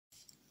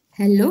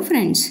Hello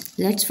friends,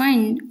 let's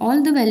find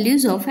all the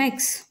values of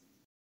x.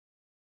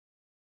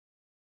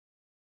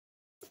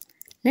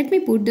 Let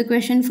me put the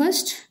question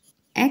first.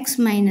 X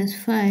minus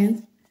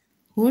 5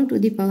 whole to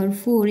the power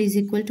 4 is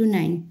equal to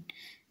 9.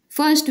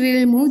 First we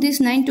will move this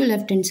 9 to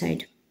left hand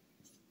side.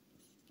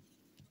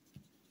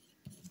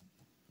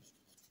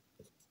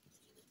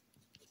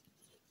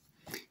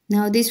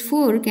 Now this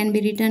 4 can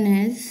be written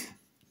as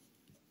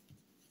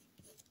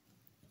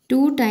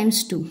 2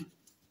 times 2.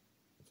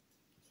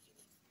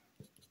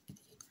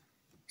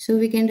 So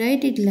we can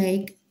write it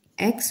like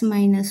x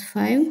minus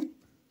 5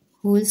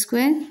 whole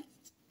square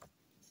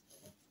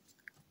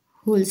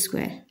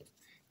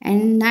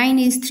and 9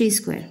 is 3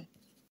 square.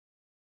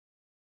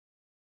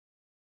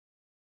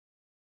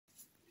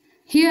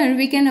 Here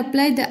we can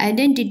apply the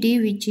identity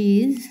which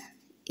is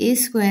a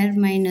square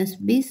minus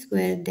b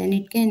square, then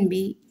it can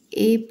be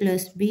a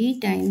plus b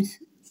times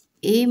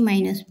a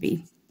minus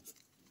b.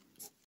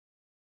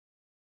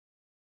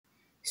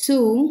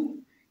 So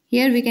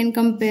here we can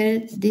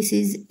compare this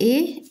is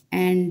a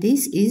and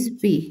this is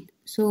b.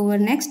 So our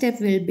next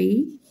step will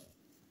be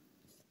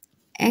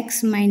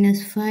x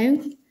minus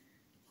 5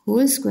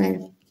 whole square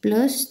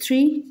plus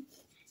 3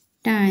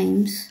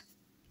 times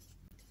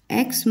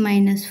x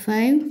minus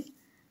 5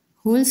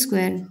 whole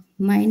square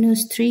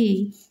minus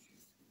 3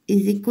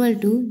 is equal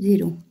to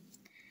 0.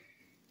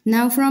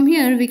 Now from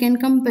here we can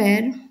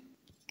compare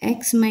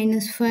x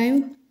minus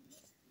 5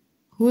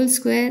 whole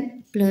square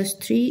plus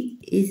 3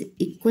 is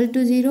equal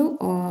to 0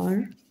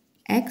 or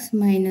x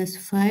minus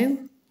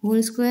 5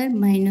 whole square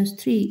minus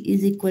 3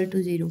 is equal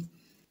to 0.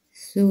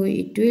 So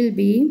it will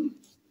be,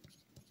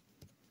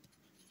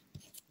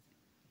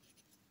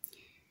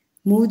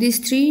 move this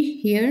 3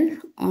 here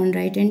on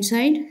right hand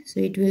side, so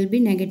it will be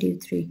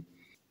negative 3.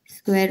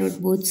 Square root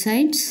both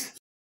sides.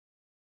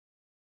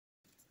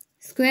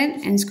 Square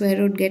and square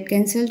root get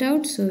cancelled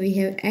out, so we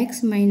have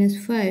x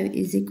minus 5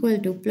 is equal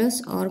to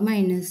plus or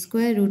minus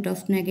square root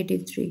of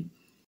negative 3.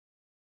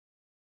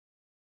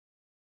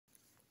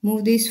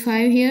 Move this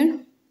 5 here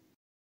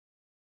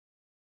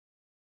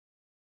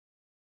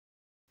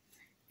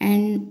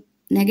and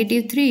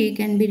negative 3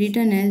 can be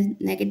written as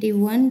negative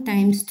 1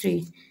 times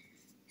 3.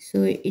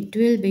 So it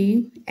will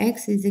be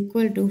x is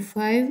equal to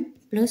 5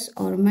 plus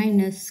or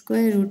minus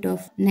square root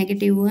of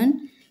negative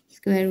 1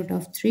 square root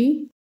of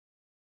 3.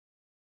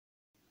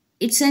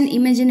 It's an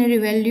imaginary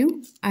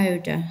value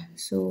iota,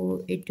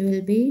 so it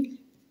will be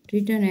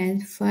written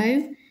as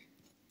 5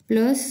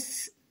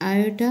 plus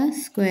iota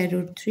square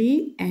root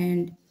 3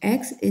 and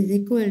x is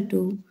equal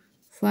to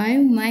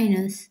 5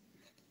 minus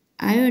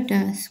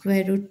iota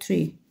square root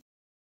 3.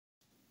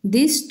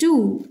 These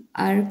two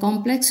are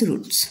complex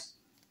roots.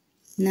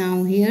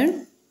 Now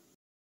here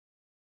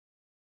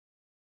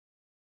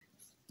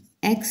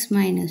x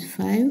minus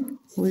 5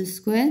 whole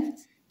square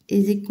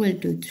is equal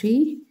to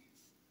 3,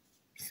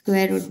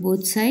 square root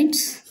both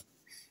sides.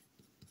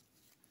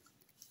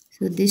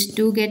 So these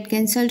two get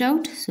cancelled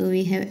out. So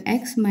we have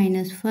x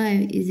minus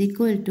 5 is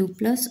equal to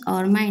plus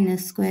or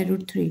minus square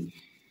root 3.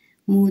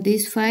 Move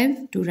this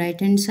 5 to right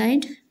hand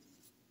side.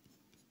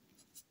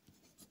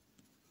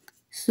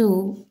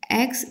 So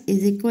x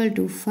is equal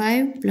to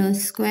 5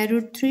 plus square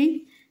root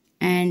 3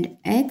 and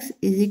x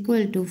is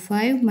equal to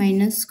 5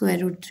 minus square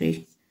root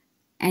 3.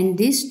 And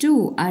these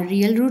two are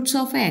real roots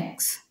of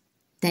x.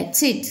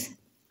 That's it.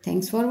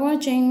 Thanks for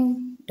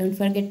watching. Don't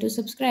forget to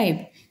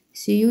subscribe.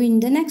 See you in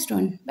the next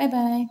one. Bye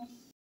bye.